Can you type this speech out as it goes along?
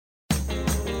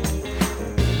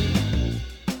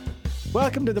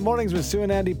Welcome to the Mornings with Sue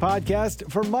and Andy podcast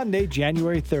for Monday,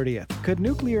 January 30th. Could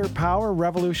nuclear power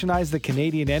revolutionize the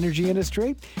Canadian energy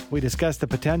industry? We discuss the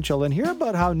potential and hear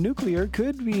about how nuclear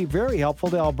could be very helpful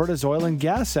to Alberta's oil and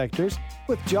gas sectors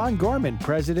with John Gorman,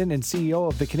 President and CEO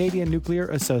of the Canadian Nuclear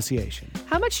Association.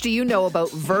 How much do you know about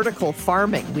vertical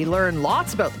farming? We learn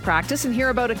lots about the practice and hear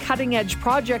about a cutting-edge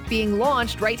project being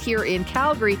launched right here in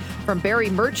Calgary from Barry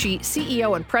Murchie,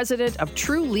 CEO and President of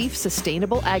True Leaf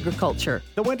Sustainable Agriculture.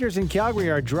 The winters in Calgary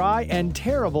are dry and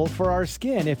terrible for our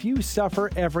skin. If you suffer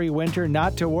every winter,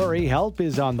 not to worry, help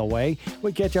is on the way.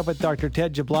 We catch up with Dr.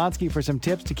 Ted Jablonski for some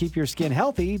tips to keep your skin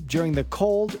healthy during the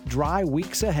cold, dry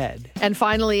weeks ahead. And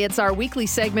finally, it's our weekly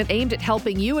segment aimed at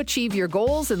helping you achieve your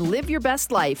goals and live your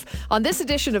best life. On this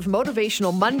edition of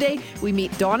Motivational Monday, we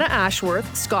meet Donna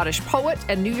Ashworth, Scottish poet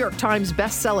and New York Times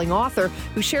best-selling author,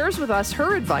 who shares with us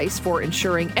her advice for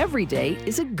ensuring every day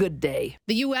is a good day.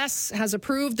 The U.S. has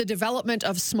approved the development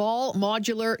of small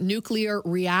modular nuclear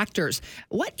reactors.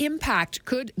 What impact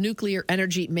could nuclear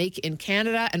energy make in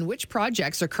Canada, and which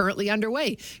projects are currently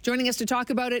underway? Joining us to talk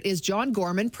about it is John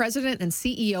Gorman, President and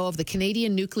CEO of the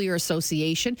Canadian Nuclear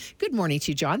Association. Good morning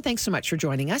to you, John. Thanks so much for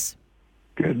joining us.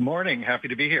 Good morning. Happy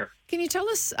to be here. Can you tell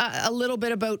us a little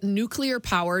bit about nuclear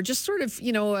power, just sort of,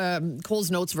 Coles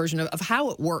Notes version of how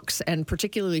it works, and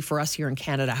particularly for us here in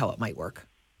Canada, how it might work?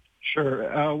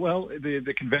 Sure. Well,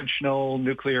 the conventional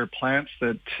nuclear plants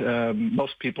that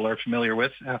most people are familiar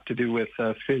with have to do with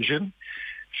fission,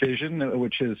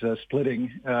 which is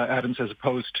splitting atoms, as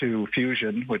opposed to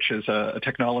fusion, which is a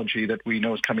technology that we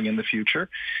know is coming in the future.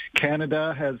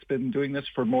 Canada has been doing this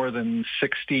for more than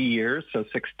 60 years, so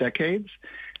 6 decades.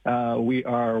 We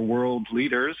are world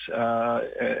leaders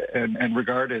and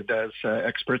regarded as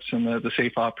experts in the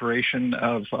safe operation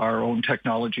of our own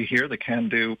technology here, the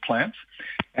CANDU plants.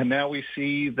 And now we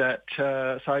see that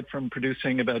aside from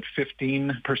producing about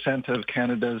 15% of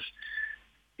Canada's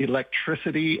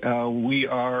electricity, we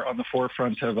are on the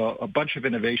forefront of a bunch of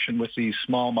innovation with these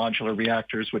small modular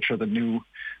reactors, which are the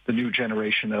new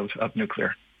generation of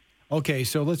nuclear. Okay,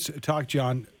 so let's talk,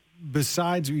 John.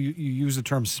 Besides, you use the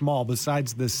term small,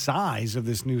 besides the size of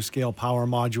this new scale power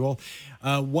module,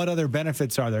 what other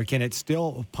benefits are there? Can it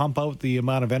still pump out the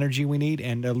amount of energy we need?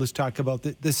 And let's talk about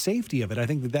the safety of it. I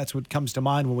think that's what comes to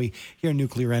mind when we hear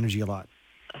nuclear energy a lot.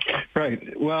 Right.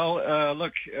 Well,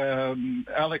 look,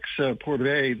 Alex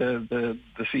Pourbaix, the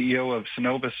CEO of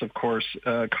Cenovus, of course,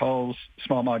 calls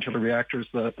small modular reactors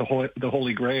the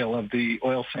holy grail of the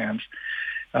oil sands.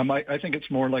 I think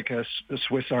it's more like a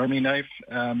Swiss Army knife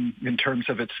in terms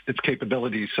of its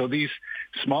capabilities. So these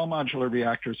small modular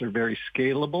reactors are very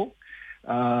scalable.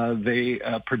 They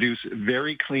produce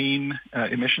very clean,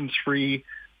 emissions-free,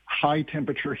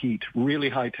 high-temperature heat, really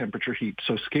high-temperature heat.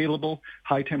 So scalable,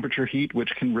 high-temperature heat,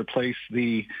 which can replace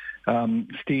the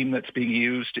steam that's being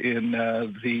used in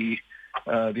the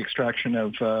extraction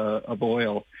of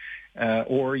oil.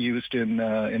 Or used in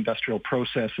industrial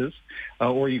processes,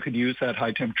 or you could use that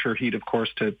high-temperature heat, of course,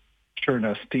 to turn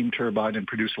a steam turbine and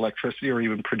produce electricity, or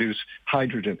even produce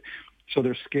hydrogen. So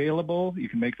they're scalable. You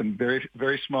can make them very,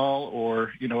 very small,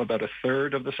 or about a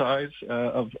third of the size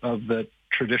of the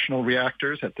traditional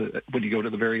reactors. When you go to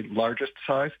the very largest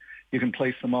size, you can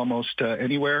place them almost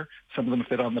anywhere. Some of them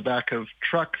fit on the back of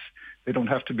trucks. They don't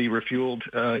have to be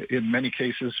refueled in many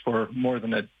cases for more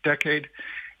than a decade.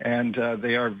 And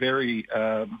they are very,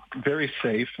 very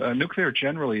safe. Nuclear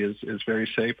generally is very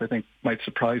safe. I think might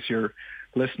surprise your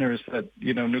listeners that,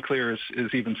 nuclear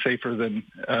is even safer than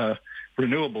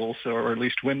renewables, or at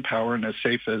least wind power, and as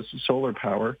safe as solar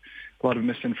power. A lot of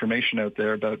misinformation out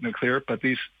there about nuclear, but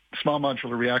these small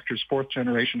modular reactors, 4th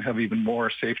generation, have even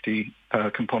more safety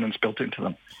components built into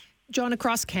them. John,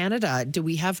 across Canada, do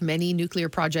we have many nuclear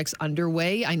projects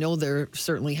underway? I know there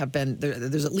certainly have been.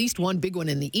 There's at least one big one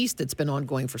in the east that's been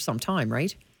ongoing for some time,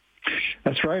 right?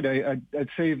 That's right. I'd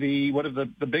say one of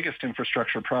the biggest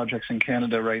infrastructure projects in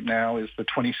Canada right now is the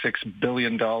 $26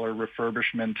 billion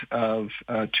refurbishment of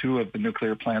 2 of the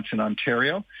nuclear plants in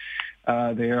Ontario.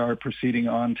 They are proceeding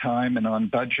on time and on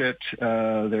budget.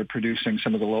 They're producing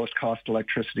some of the lowest cost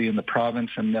electricity in the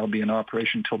province, and they'll be in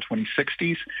operation until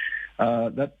 2060s.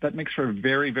 That makes for a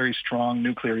very, very strong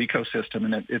nuclear ecosystem,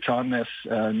 and it's on this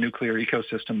nuclear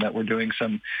ecosystem that we're doing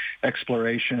some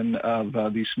exploration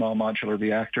of these small modular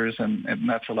reactors, and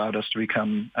that's allowed us to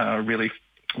become really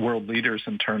world leaders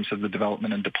in terms of the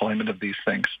development and deployment of these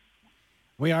things.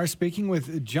 We are speaking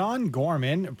with John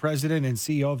Gorman, President and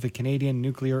CEO of the Canadian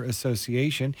Nuclear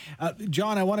Association.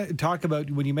 John, I want to talk about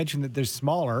when you mentioned that they're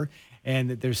smaller and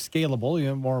that they're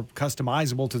scalable, more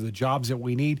customizable to the jobs that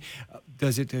we need.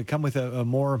 Does it come with a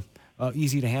more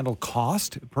easy to handle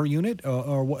cost per unit,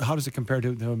 or how does it compare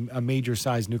to a major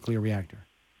size nuclear reactor?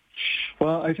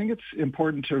 Well, I think it's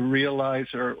important to realize,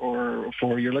 or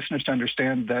for your listeners to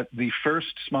understand, that the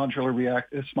first small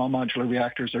modular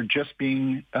reactors are just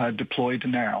being deployed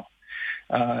now.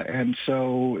 And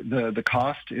so the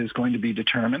cost is going to be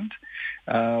determined.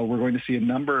 We're going to see a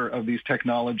number of these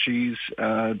technologies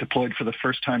deployed for the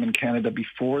first time in Canada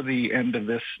before the end of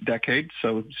this decade,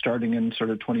 so starting in sort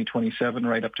of 2027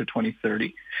 right up to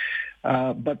 2030.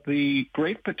 But the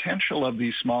great potential of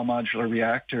these small modular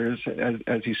reactors,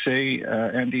 as you say,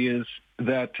 Andy, is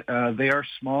that they are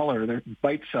smaller, they're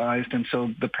bite-sized, and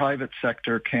so the private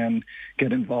sector can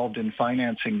get involved in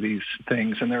financing these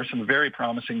things. And there are some very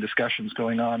promising discussions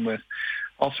going on with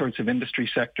all sorts of industry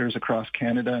sectors across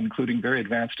Canada, including very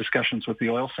advanced discussions with the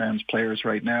oil sands players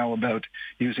right now about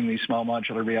using these small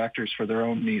modular reactors for their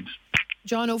own needs.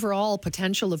 John, overall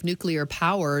potential of nuclear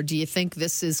power, do you think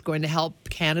this is going to help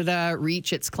Canada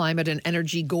reach its climate and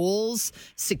energy goals,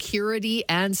 security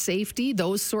and safety,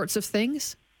 those sorts of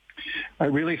things? I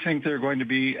really think they're going to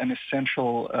be an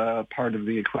essential part of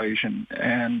the equation,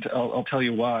 and I'll tell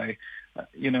you why.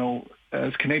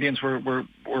 As Canadians, we're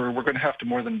going to have to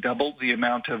more than double the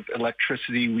amount of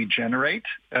electricity we generate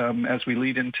as we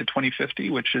lead into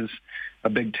 2050, which is a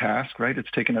big task, right?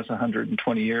 It's taken us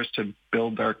 120 years to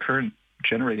build our current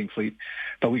generating fleet,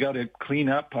 but we got to clean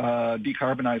up,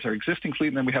 decarbonize our existing fleet,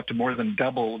 and then we have to more than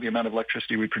double the amount of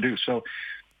electricity we produce. So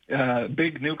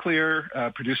big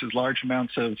nuclear produces large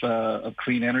amounts of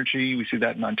clean energy. We see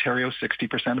that in Ontario.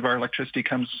 60% of our electricity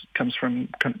comes from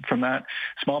that.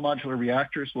 Small modular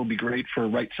reactors will be great for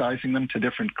right-sizing them to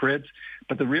different grids.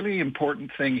 But the really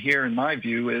important thing here, in my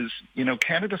view, is,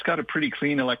 Canada's got a pretty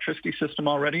clean electricity system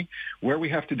already. Where we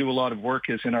have to do a lot of work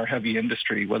is in our heavy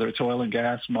industry, whether it's oil and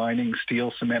gas, mining,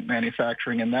 steel, cement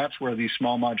manufacturing, and that's where these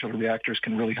small modular reactors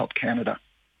can really help Canada.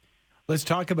 Let's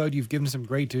talk about, you've given some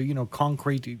great,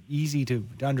 concrete, easy to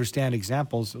understand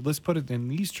examples. Let's put it in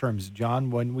these terms,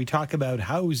 John. When we talk about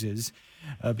houses,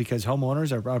 because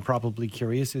homeowners are probably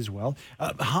curious as well,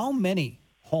 how many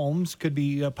homes could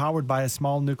be powered by a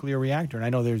small nuclear reactor? And I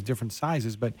know there's different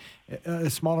sizes, but a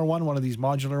smaller one of these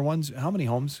modular ones, how many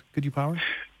homes could you power?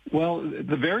 Well,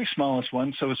 the very smallest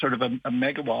one, so sort of a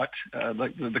megawatt,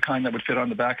 like the kind that would fit on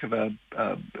the back of a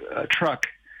truck,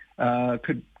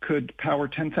 could power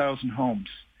 10,000 homes.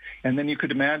 And then you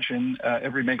could imagine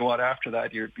every megawatt after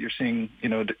that, you're seeing,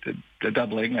 a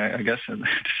doubling, I guess, to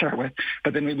start with.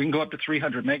 But then we can go up to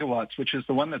 300 megawatts, which is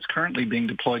the one that's currently being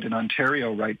deployed in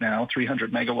Ontario right now,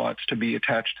 300 megawatts to be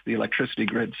attached to the electricity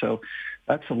grid. So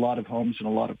that's a lot of homes and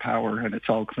a lot of power, and it's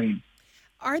all clean.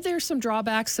 Are there some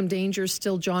drawbacks, some dangers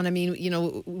still, John? I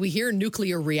mean, we hear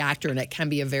nuclear reactor, and it can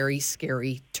be a very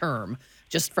scary term,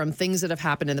 just from things that have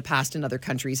happened in the past in other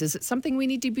countries. Is it something we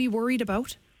need to be worried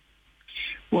about?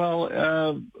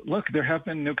 Well, look, there have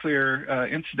been nuclear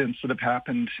incidents that have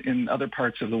happened in other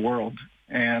parts of the world.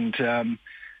 And,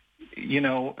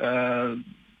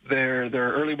 there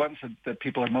are early ones that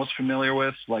people are most familiar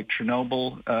with, like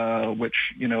Chernobyl, which,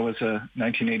 was a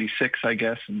 1986, I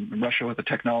guess, in Russia with a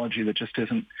technology that just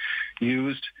isn't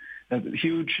used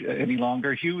huge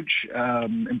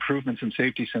improvements in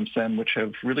safety since then, which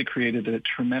have really created a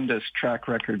tremendous track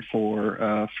record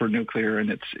for nuclear and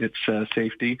its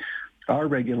safety. Our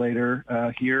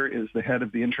regulator here is the head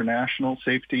of the International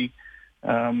Safety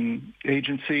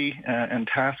Agency and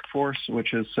Task Force,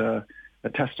 which is a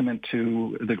testament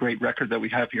to the great record that we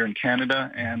have here in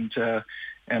Canada.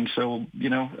 And so,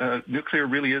 nuclear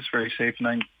really is very safe, and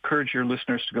I encourage your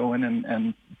listeners to go in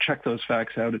and check those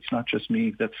facts out. It's not just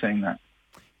me that's saying that.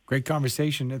 Great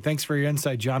conversation. Thanks for your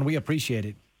insight, John. We appreciate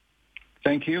it.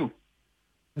 Thank you.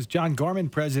 This is John Gorman,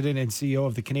 President and CEO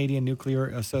of the Canadian Nuclear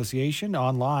Association,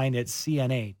 online at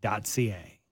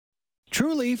cna.ca.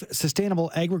 TruLeaf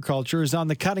Sustainable Agriculture is on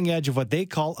the cutting edge of what they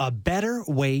call a better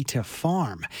way to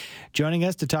farm. Joining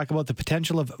us to talk about the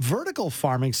potential of vertical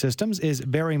farming systems is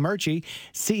Barry Murchie,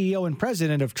 CEO and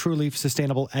President of TruLeaf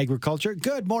Sustainable Agriculture.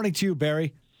 Good morning to you,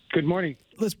 Barry. Good morning.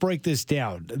 Let's break this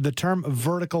down. The term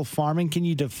vertical farming, can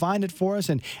you define it for us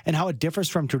and how it differs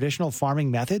from traditional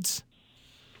farming methods?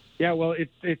 Yeah, well,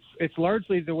 it's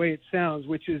largely the way it sounds,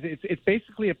 which is it's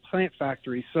basically a plant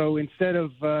factory. So instead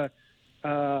of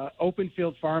open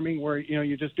field farming, where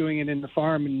you're just doing it in the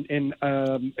farm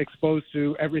and exposed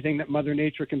to everything that Mother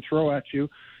Nature can throw at you,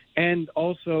 and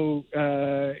also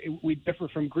we differ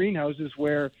from greenhouses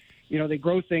where they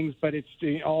grow things, but it's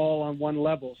all on one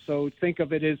level. So think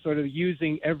of it as sort of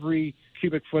using every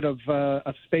cubic foot of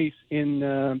space in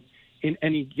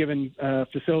any given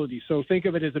facility. So think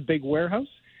of it as a big warehouse,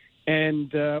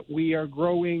 and we are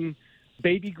growing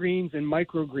baby greens and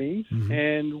microgreens,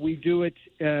 and we do it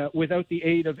without the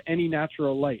aid of any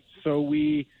natural light. So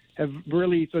we have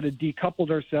really sort of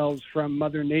decoupled ourselves from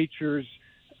Mother Nature's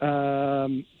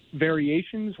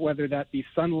variations, whether that be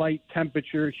sunlight,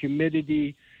 temperature,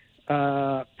 humidity,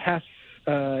 pests,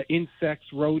 insects,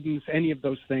 rodents, any of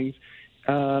those things.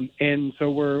 And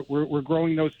so we're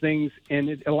growing those things, and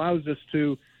it allows us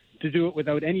to do it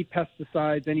without any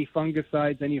pesticides, any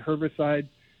fungicides, any herbicides,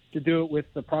 to do it with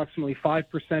approximately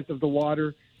 5% of the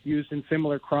water used in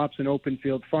similar crops in open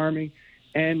field farming.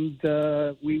 And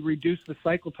we reduce the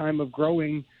cycle time of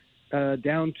growing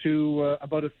down to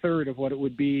about a third of what it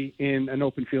would be in an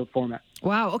open field format.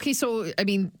 Wow. Okay. So, I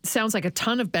mean, sounds like a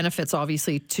ton of benefits,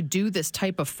 obviously, to do this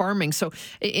type of farming. So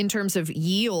in terms of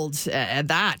yield,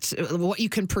 what you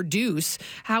can produce,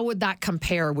 how would that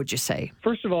compare, would you say?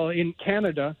 First of all, in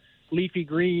Canada, leafy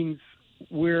greens,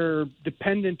 we're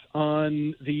dependent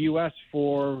on the U.S.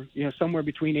 for somewhere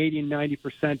between 80 and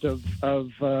 90%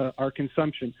 of our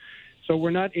consumption. So we're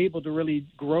not able to really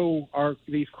grow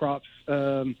these crops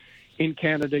in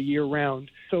Canada year-round.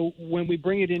 So when we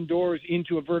bring it indoors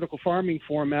into a vertical farming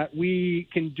format, we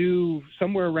can do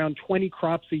somewhere around 20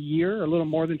 crops a year, a little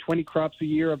more than 20 crops a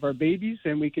year of our babies,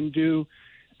 and we can do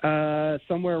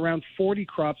somewhere around 40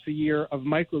 crops a year of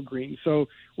microgreens. So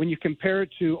when you compare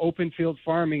it to open field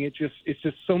farming, it's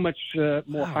just so much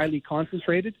more highly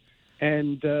concentrated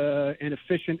and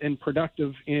efficient and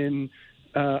productive in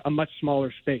a much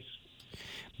smaller space.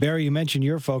 Barry, you mentioned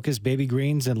your focus, baby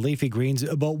greens and leafy greens,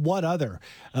 but what other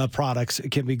products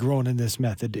can be grown in this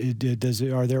method?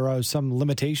 Are there some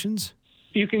limitations?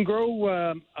 You can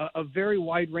grow a very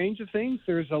wide range of things.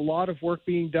 There's a lot of work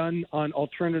being done on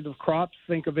alternative crops.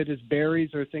 Think of it as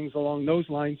berries or things along those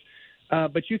lines.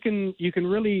 But you can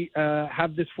really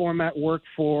have this format work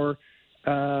for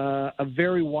a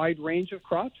very wide range of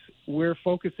crops. We're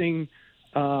focusing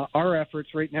our efforts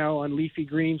right now on leafy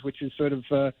greens, which is sort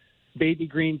of baby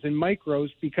greens and micros,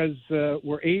 because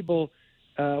we're able,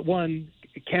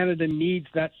 Canada needs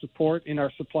that support in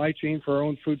our supply chain for our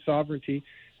own food sovereignty.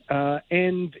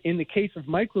 And in the case of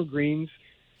microgreens,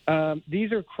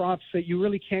 these are crops that you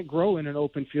really can't grow in an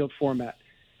open field format.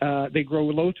 They grow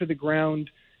low to the ground,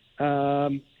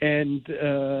 and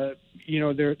they're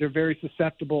very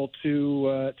susceptible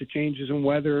to changes in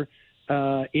weather,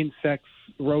 insects,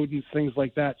 rodents, things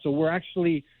like that. So we're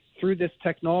actually, through this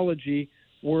technology,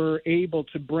 we're able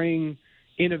to bring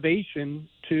innovation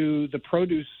to the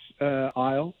produce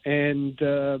aisle, and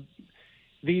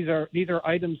these are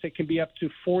items that can be up to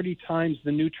 40 times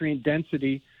the nutrient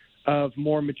density of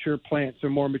more mature plants or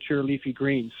more mature leafy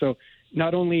greens. So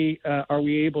not only are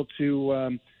we able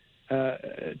to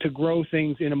grow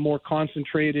things in a more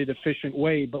concentrated, efficient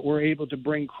way, but we're able to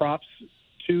bring crops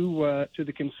to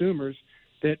the consumers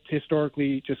that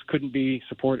historically just couldn't be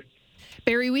supported.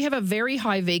 Barry, we have a very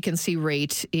high vacancy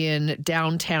rate in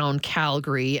downtown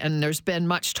Calgary, and there's been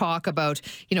much talk about,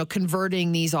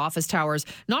 converting these office towers,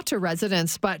 not to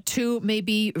residents, but to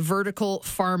maybe vertical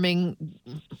farming.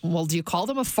 Well, do you call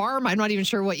them a farm? I'm not even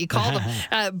sure what you call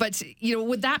them. But,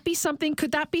 would that be something?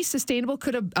 Could that be sustainable?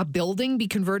 Could a building be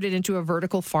converted into a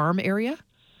vertical farm area?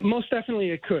 Most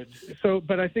definitely it could. So,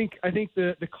 but I think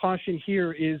the caution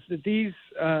here is that these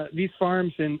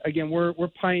farms, and again, we're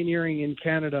pioneering in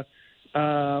Canada.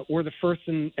 We're the first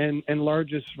and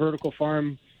largest vertical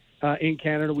farm in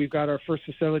Canada. We've got our first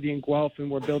facility in Guelph, and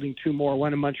we're building two more,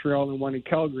 one in Montreal and one in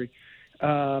Calgary.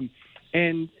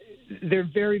 And they're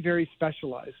very, very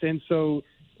specialized. And so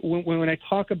when I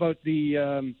talk about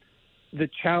the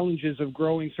challenges of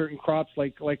growing certain crops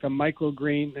like a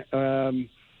microgreen,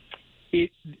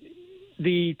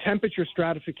 the temperature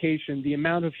stratification, the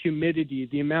amount of humidity,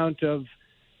 the amount of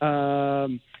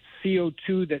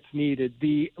CO2 that's needed,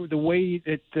 the way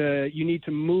that you need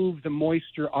to move the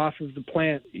moisture off of the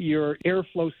plant, your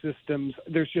airflow systems,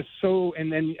 there's just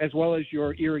and then as well as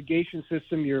your irrigation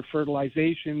system, your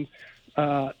fertilizations,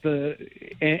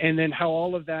 and then how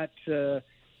all of that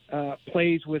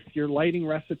plays with your lighting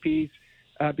recipes,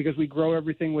 because we grow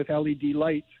everything with LED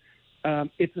lights.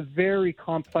 It's a very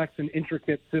complex and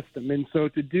intricate system. And so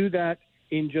to do that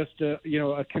in just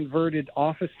a converted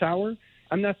office tower,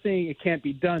 I'm not saying it can't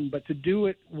be done, but to do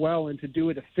it well and to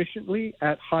do it efficiently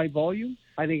at high volume,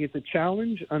 I think it's a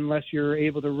challenge unless you're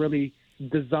able to really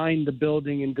design the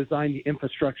building and design the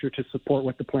infrastructure to support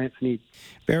what the plants need.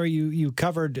 Barry, you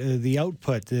covered the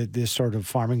output that this sort of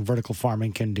farming, vertical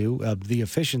farming, can do, the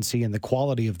efficiency and the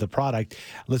quality of the product.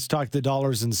 Let's talk the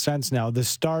dollars and cents now. The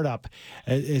startup,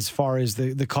 as far as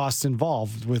the costs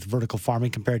involved with vertical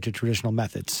farming compared to traditional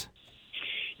methods.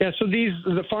 Yeah, so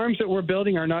the farms that we're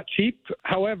building are not cheap.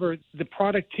 However, the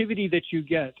productivity that you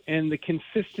get and the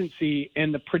consistency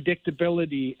and the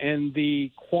predictability and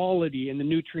the quality and the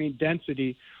nutrient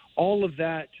density, all of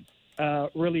that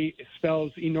really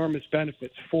spells enormous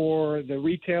benefits for the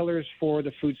retailers, for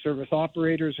the food service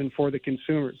operators, and for the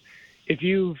consumers. If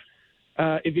you've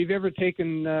ever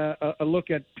taken a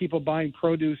look at people buying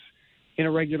produce in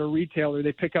a regular retailer,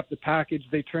 they pick up the package,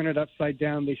 they turn it upside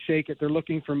down, they shake it, they're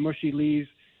looking for mushy leaves.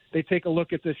 They take a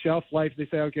look at the shelf life. They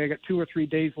say, okay, I got 2 or 3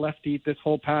 days left to eat this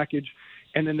whole package.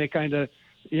 And then they kind of,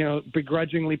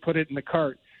 begrudgingly put it in the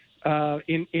cart.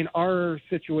 In our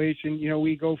situation,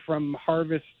 we go from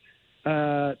harvest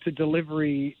to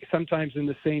delivery sometimes in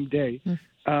the same day.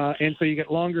 And so you get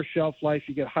longer shelf life,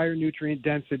 you get higher nutrient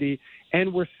density.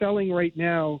 And we're selling right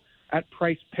now at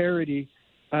price parity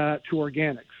to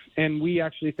organics. And we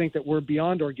actually think that we're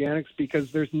beyond organics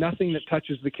because there's nothing that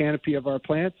touches the canopy of our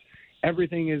plants.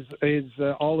 Everything is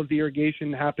all of the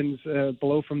irrigation happens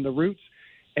below from the roots.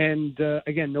 And,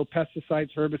 again, no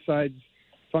pesticides, herbicides,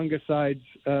 fungicides.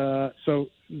 So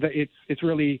it's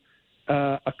really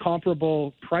a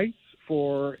comparable price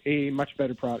for a much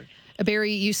better product.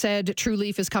 Barry, you said True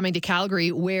Leaf is coming to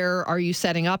Calgary. Where are you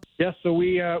setting up? Yes, so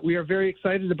we are very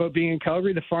excited about being in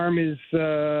Calgary. The farm is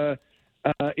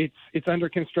it's under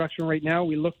construction right now.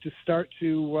 We look to start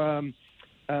to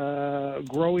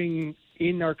growing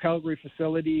in our Calgary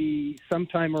facility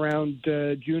sometime around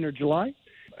June or July.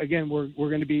 Again, we're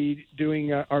going to be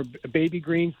doing our baby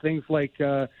greens, things like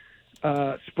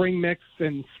spring mix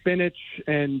and spinach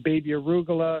and baby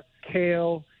arugula,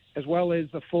 kale, as well as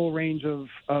a full range of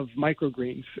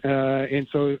microgreens. And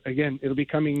so, again, it'll be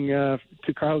coming to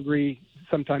Calgary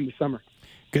sometime this summer.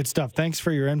 Good stuff. Thanks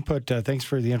for your input. Thanks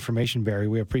for the information, Barry.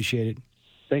 We appreciate it.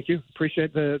 Thank you.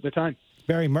 Appreciate the time.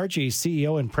 Barry Murchie,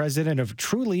 CEO and President of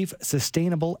True Leaf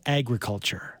Sustainable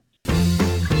Agriculture.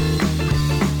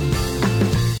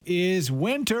 Is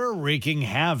winter wreaking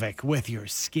havoc with your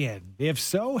skin? If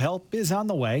so, help is on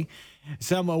the way.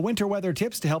 Some winter weather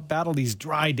tips to help battle these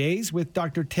dry days with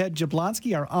Dr. Ted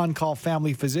Jablonski, our on-call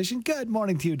family physician. Good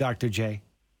morning to you, Dr. J.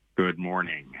 Good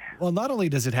morning. Well, not only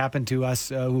does it happen to us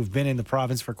who've been in the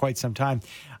province for quite some time,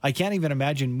 I can't even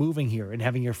imagine moving here and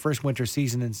having your first winter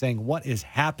season and saying, what is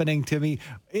happening to me?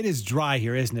 It is dry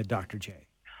here, isn't it, Dr. J?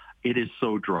 It is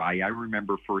so dry. I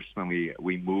remember first when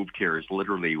we moved here is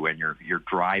literally when you're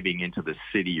driving into the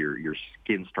city, your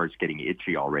skin starts getting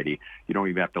itchy already. You don't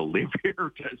even have to live here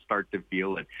to start to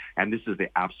feel it. And this is the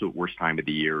absolute worst time of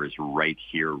the year is right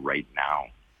here, right now.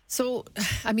 So,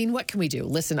 I mean, what can we do?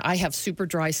 Listen, I have super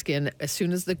dry skin. As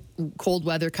soon as the cold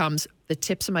weather comes, the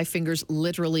tips of my fingers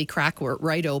literally crack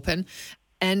right open.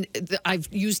 And I've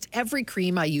used every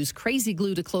cream. I use crazy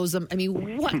glue to close them. I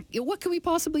mean, what can we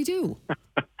possibly do?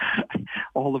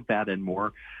 All of that and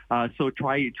more. So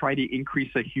try to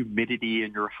increase the humidity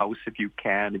in your house if you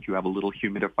can. If you have a little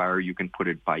humidifier, you can put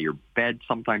it by your bed.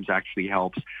 Sometimes actually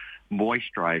helps.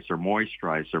 Moisturizer.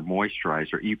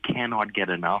 You cannot get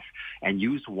enough. And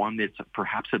use one that's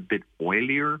perhaps a bit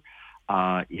oilier.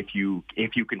 If you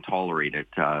can tolerate it.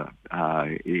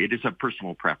 It is a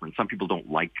personal preference. Some people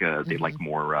don't like, they like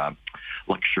more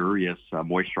luxurious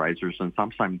moisturizers, and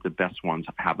sometimes the best ones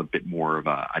have a bit more of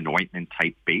an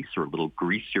ointment-type base or a little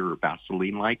greasier or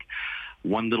Vaseline-like.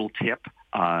 One little tip,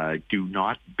 do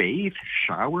not bathe,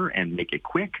 shower, and make it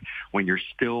quick. When you're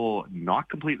still not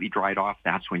completely dried off,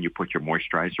 that's when you put your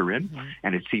moisturizer in,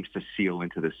 and it seems to seal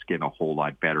into the skin a whole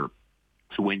lot better.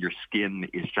 So when your skin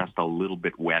is just a little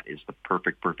bit wet is the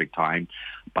perfect time.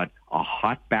 But a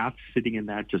hot bath sitting in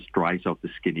that just dries out the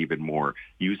skin even more.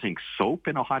 Using soap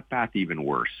in a hot bath, even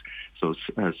worse. So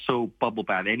soap, bubble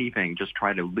bath, anything, just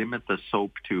try to limit the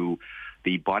soap to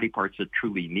the body parts that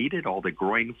truly need it, all the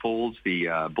groin folds, the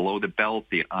below the belt,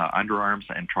 the underarms,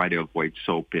 and try to avoid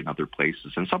soap in other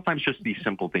places. And sometimes just these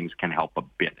simple things can help a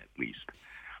bit at least.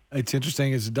 It's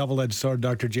interesting. It's a double-edged sword,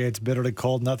 Dr. J. It's bitterly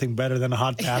cold. Nothing better than a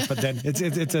hot bath. But then it's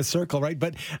a circle, right?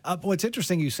 But what's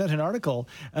interesting, you sent an article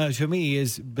to me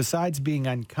is besides being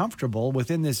uncomfortable,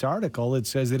 within this article, it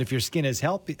says that if your skin is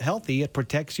healthy, it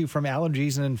protects you from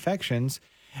allergies and infections.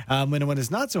 When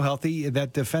it's not so healthy,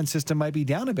 that defense system might be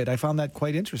down a bit. I found that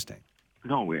quite interesting.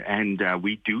 No, and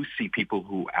we do see people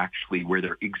who actually, where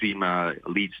their eczema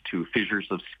leads to fissures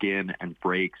of skin and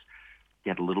breaks,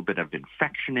 get a little bit of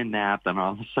infection in that, then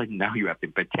all of a sudden now you have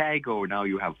impetigo, now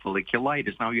you have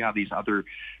folliculitis, now you have these other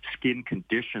skin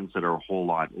conditions that are a whole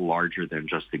lot larger than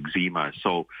just eczema.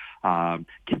 So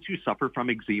kids who suffer from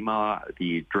eczema,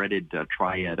 the dreaded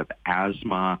triad of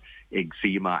asthma,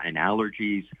 eczema, and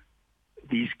allergies,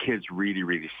 these kids really,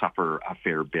 really suffer a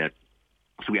fair bit.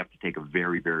 So we have to take a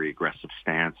very, very aggressive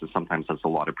stance, and sometimes that's a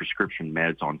lot of prescription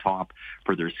meds on top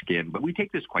for their skin. But we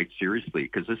take this quite seriously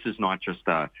because this is not just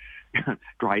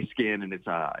dry skin and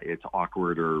it's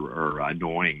awkward or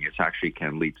annoying. It actually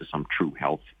can lead to some true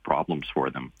health problems for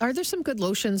them. Are there some good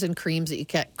lotions and creams that you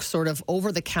get sort of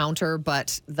over the counter,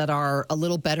 but that are a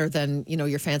little better than,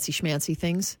 your fancy schmancy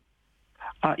things?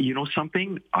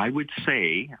 Something I would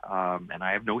say, and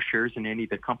I have no shares in any of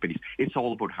the companies, it's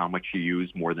all about how much you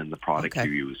use more than the product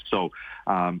you use. So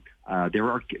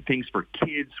there are things for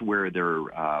kids where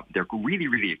they're really,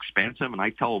 really expensive, and I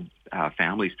tell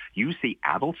families, use the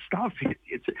adult stuff.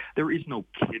 There is no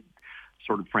kid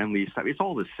sort of friendly stuff. It's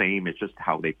all the same. It's just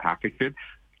how they package it.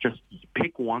 Just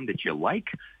pick one that you like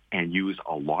and use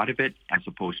a lot of it, as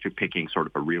opposed to picking sort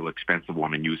of a real expensive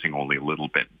one and using only a little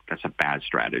bit. That's a bad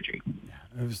strategy.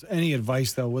 Any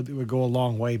advice, though, would go a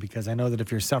long way, because I know that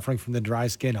if you're suffering from the dry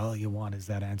skin, all you want is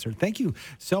that answer. Thank you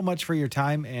so much for your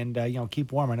time, and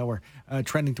keep warm. I know we're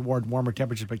trending toward warmer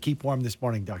temperatures, but keep warm this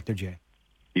morning, Dr. J.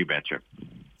 You betcha.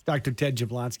 It's Dr. Ted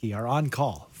Jablonski, our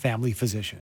on-call family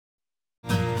physician.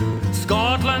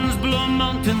 Scotland's blue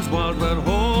mountains wild, where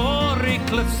hoary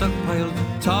cliffs are piled,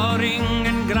 towering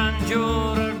in grandeur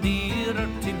are dearer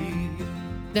to me.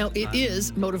 Now, it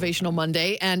is Motivational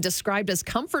Monday, and described as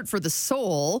comfort for the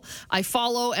soul, I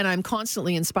follow and I'm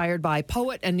constantly inspired by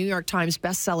poet and New York Times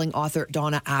bestselling author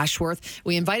Donna Ashworth.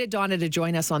 We invited Donna to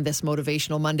join us on this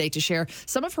Motivational Monday to share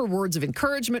some of her words of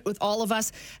encouragement with all of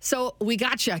us. So we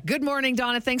got you. Good morning,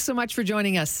 Donna. Thanks so much for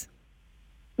joining us.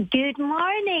 Good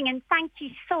morning, and thank you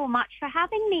so much for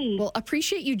having me. Well,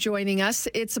 appreciate you joining us.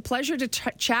 It's a pleasure to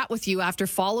chat with you after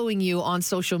following you on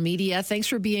social media. Thanks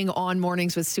for being on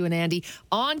Mornings with Sue and Andy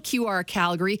on QR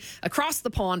Calgary, across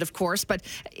the pond, of course. But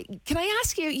can I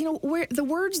ask you, where the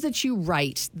words that you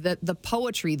write, the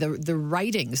poetry, the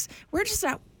writings, where does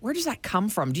that come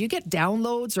from? Do you get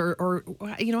downloads, or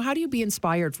how do you be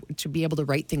inspired to be able to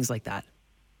write things like that?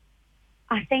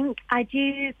 I think I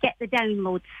do get the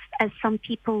downloads, as some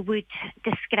people would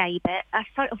describe it. I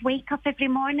sort of wake up every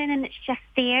morning and it's just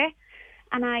there,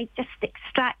 and I just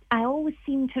extract. I always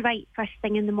seem to write first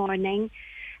thing in the morning,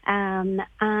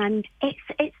 and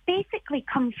it's basically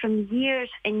come from years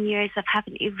and years of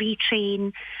having to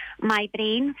retrain my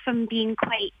brain from being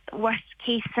quite worst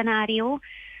case scenario,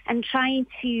 and trying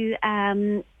to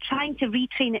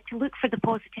retrain it to look for the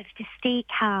positives, to stay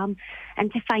calm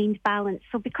and to find balance.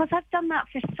 So because I've done that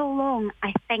for so long,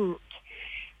 I think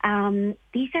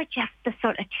these are just the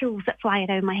sort of tools that fly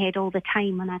around my head all the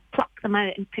time, and I pluck them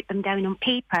out and put them down on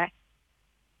paper.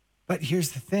 But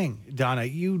here's the thing, Donna,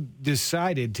 you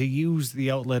decided to use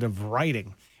the outlet of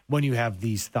writing when you have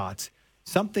these thoughts.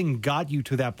 Something got you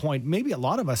to that point. Maybe a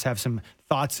lot of us have some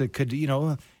thoughts that could,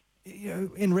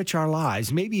 enrich our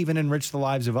lives, maybe even enrich the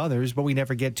lives of others, but we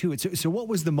never get to it. So what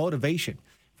was the motivation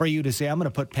for you to say, I'm going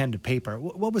to put pen to paper?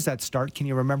 What was that start? Can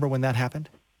you remember when that happened?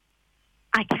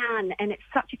 I can, and it's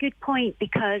such a good point,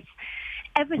 because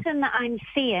everything that I'm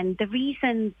saying, the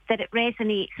reason that it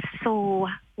resonates so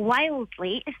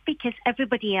wildly is because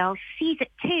everybody else sees it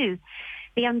too.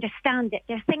 They understand it.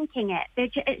 They're thinking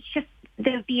it.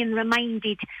 They're being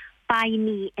reminded by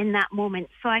me in that moment.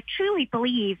 So I truly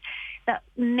believe that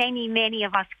many, many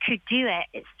of us could do it.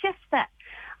 It's just that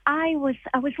I was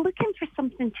looking for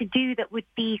something to do that would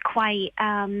be quite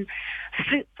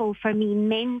fruitful for me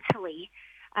mentally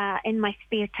in my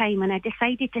spare time, and I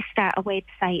decided to start a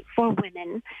website for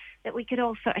women that we could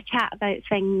all sort of chat about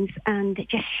things and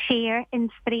just share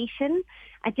inspiration.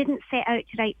 I didn't set out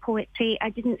to write poetry. I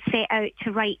didn't set out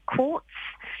to write quotes.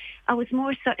 I was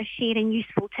more sort of sharing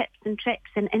useful tips and tricks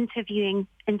and interviewing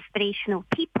inspirational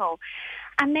people.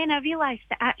 And then I realised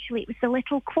that actually it was the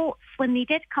little quotes when they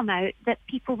did come out that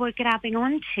people were grabbing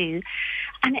onto.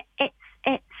 And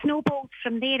it snowballed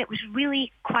from there. It was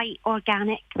really quite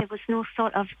organic. There was no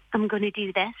sort of, I'm going to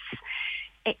do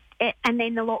this. And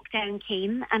then the lockdown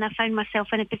came, and I found myself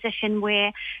in a position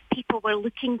where people were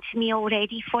looking to me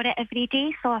already for it every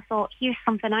day. So I thought, here's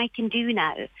something I can do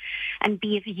now and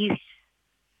be of use.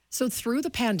 So through the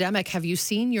pandemic, have you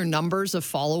seen your numbers of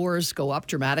followers go up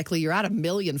dramatically? You're at 1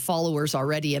 million followers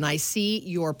already, and I see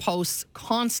your posts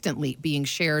constantly being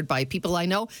shared by people I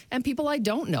know and people I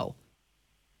don't know.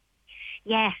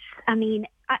 Yes. I mean,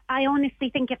 I honestly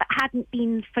think if it hadn't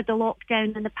been for the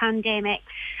lockdown and the pandemic,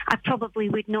 I probably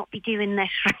would not be doing this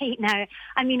right now.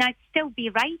 I mean, I'd still be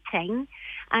writing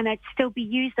and I'd still be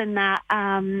using that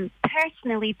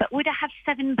personally, but would I have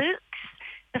 7 books?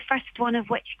 The first one of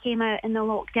which came out in the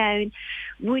lockdown.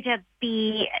 Would I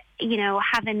be,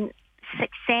 having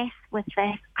success with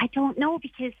this? I don't know,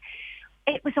 because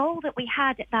it was all that we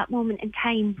had at that moment in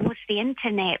time was the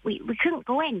internet. We couldn't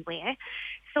go anywhere.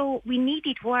 So we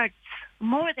needed words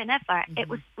more than ever. Mm-hmm. It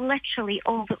was literally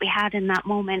all that we had in that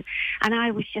moment. And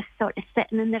I was just sort of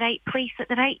sitting in the right place at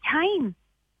the right time.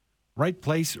 Right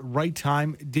place, right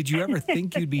time. Did you ever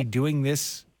think you'd be doing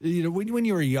this? When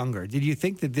you were younger, did you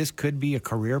think that this could be a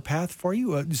career path for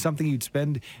you? Something you'd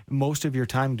spend most of your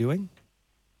time doing?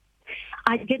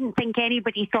 I didn't think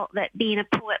anybody thought that being a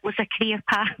poet was a career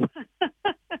path.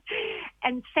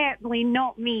 And certainly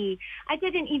not me. I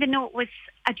didn't even know it was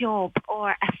a job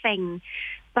or a thing.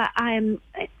 But I'm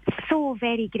so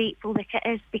very grateful that it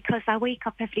is, because I wake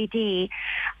up every day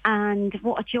and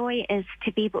what a joy it is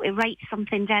to be able to write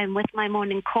something down with my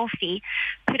morning coffee,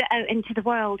 put it out into the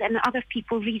world, and other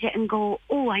people read it and go,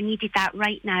 oh, I needed that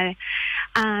right now.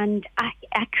 And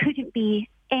I couldn't be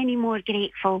any more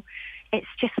grateful. It's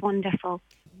just wonderful.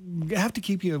 I have to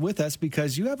keep you with us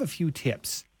because you have a few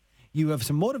tips. You have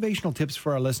some motivational tips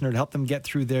for our listener to help them get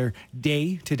through their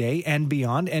day today and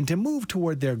beyond and to move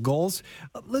toward their goals.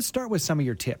 Let's start with some of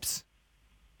your tips.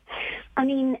 I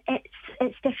mean,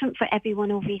 it's different for everyone,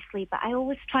 obviously, but I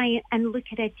always try and look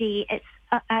at a day. It's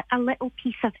a little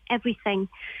piece of everything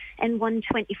in one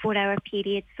 24-hour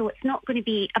period. So it's not going to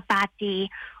be a bad day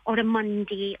or a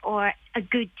Monday or a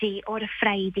good day or a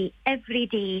Friday. Every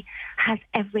day has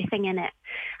everything in it.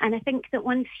 And I think that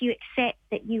once you accept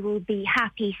that you will be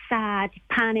happy, sad,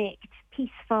 panicked,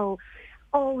 peaceful,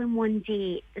 all in one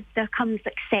day, there comes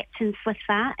acceptance with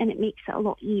that, and it makes it a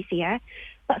lot easier.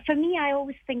 But for me, I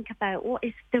always think about what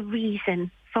is the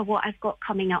reason for what I've got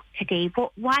coming up today.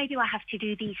 Why do I have to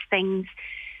do these things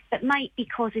that might be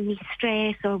causing me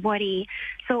stress or worry?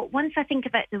 So once I think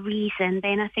about the reason,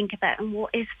 then I think about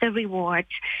what is the reward?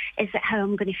 Is it how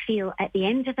I'm going to feel at the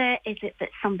end of it? Is it that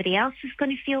somebody else is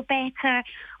going to feel better?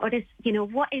 Or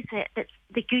what is it that's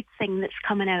the good thing that's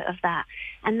coming out of that?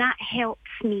 And that helps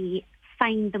me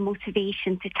find the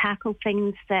motivation to tackle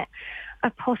things that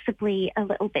are possibly a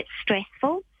little bit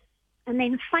stressful. And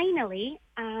then finally,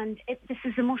 this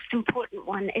is the most important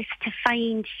one, is to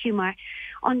find humour.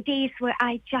 On days where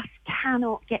I just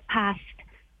cannot get past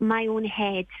my own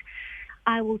head,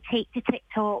 I will take to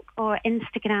TikTok or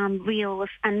Instagram Reels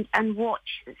and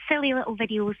watch silly little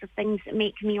videos of things that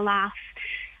make me laugh.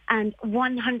 And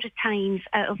 100 times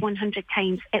out of 100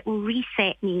 times, it will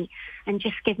reset me and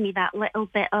just give me that little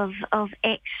bit of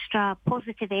extra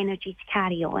positive energy to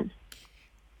carry on.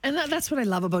 And that's what I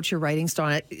love about your writings,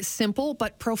 Donna. Simple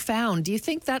but profound. Do you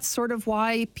think that's sort of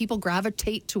why people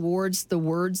gravitate towards the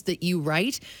words that you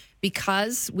write?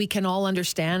 Because we can all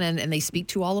understand and they speak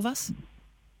to all of us?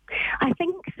 I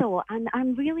think so. And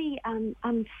I'm really,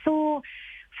 I'm so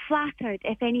flattered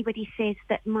if anybody says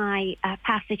that my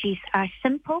passages are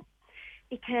simple,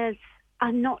 because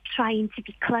I'm not trying to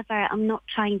be clever. I'm not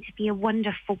trying to be a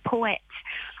wonderful poet.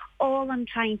 All I'm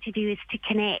trying to do is to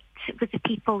connect with the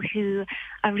people who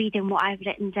are reading what I've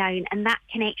written down. And that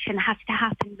connection has to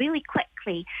happen really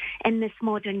quickly in this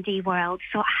modern day world.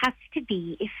 So it has to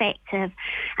be effective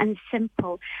and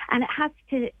simple. And it has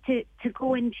to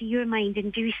go into your mind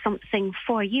and do something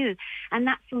for you. And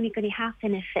that's only going to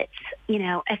happen if it's,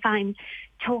 if I'm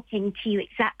talking to you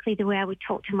exactly the way I would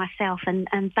talk to myself, and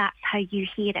that's how you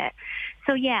hear it.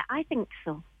 So, yeah, I think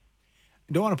so.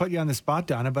 I don't want to put you on the spot,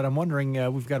 Donna, but I'm wondering,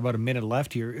 we've got about a minute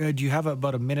left here. Do you have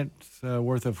about a minute's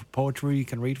worth of poetry you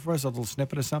can read for us, a little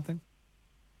snippet of something?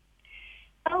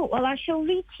 Oh, well, I shall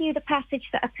read to you the passage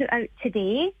that I put out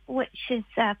today, which is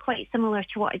quite similar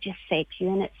to what I just said to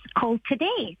you, and it's called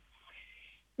Today.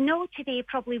 No, today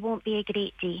probably won't be a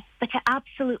great day, but it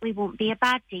absolutely won't be a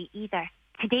bad day either.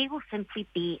 Today will simply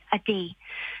be a day,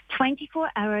 24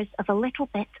 hours of a little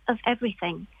bit of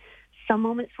everything. Some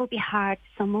moments will be hard,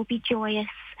 some will be joyous,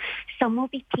 some will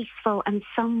be peaceful, and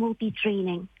some will be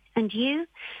draining. And you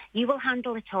will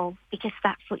handle it all, because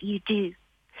that's what you do.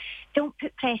 Don't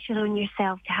put pressure on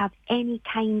yourself to have any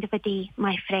kind of a day,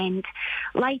 my friend.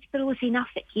 Life throws enough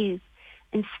at you.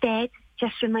 Instead,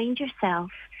 just remind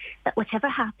yourself that whatever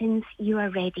happens, you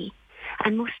are ready.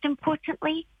 And most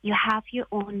importantly, you have your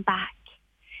own back.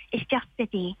 It's just a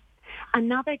day,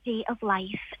 another day of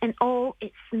life in all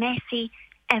its messy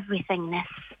everythingness.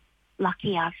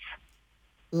 Lucky us.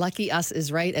 Lucky us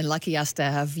is right, and lucky us to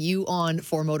have you on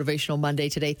for Motivational Monday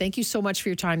today. Thank you so much for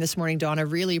your time this morning, Donna.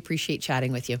 Really appreciate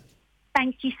chatting with you.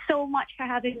 Thank you so much for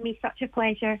having me. Such a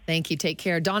pleasure. Thank you. Take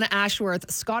care. Donna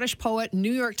Ashworth, Scottish poet,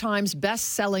 New York Times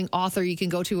best-selling author. You can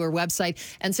go to her website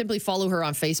and simply follow her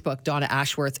on Facebook, Donna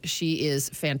Ashworth. She is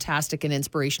fantastic and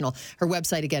inspirational. Her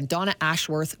website, again,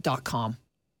 donnaashworth.com.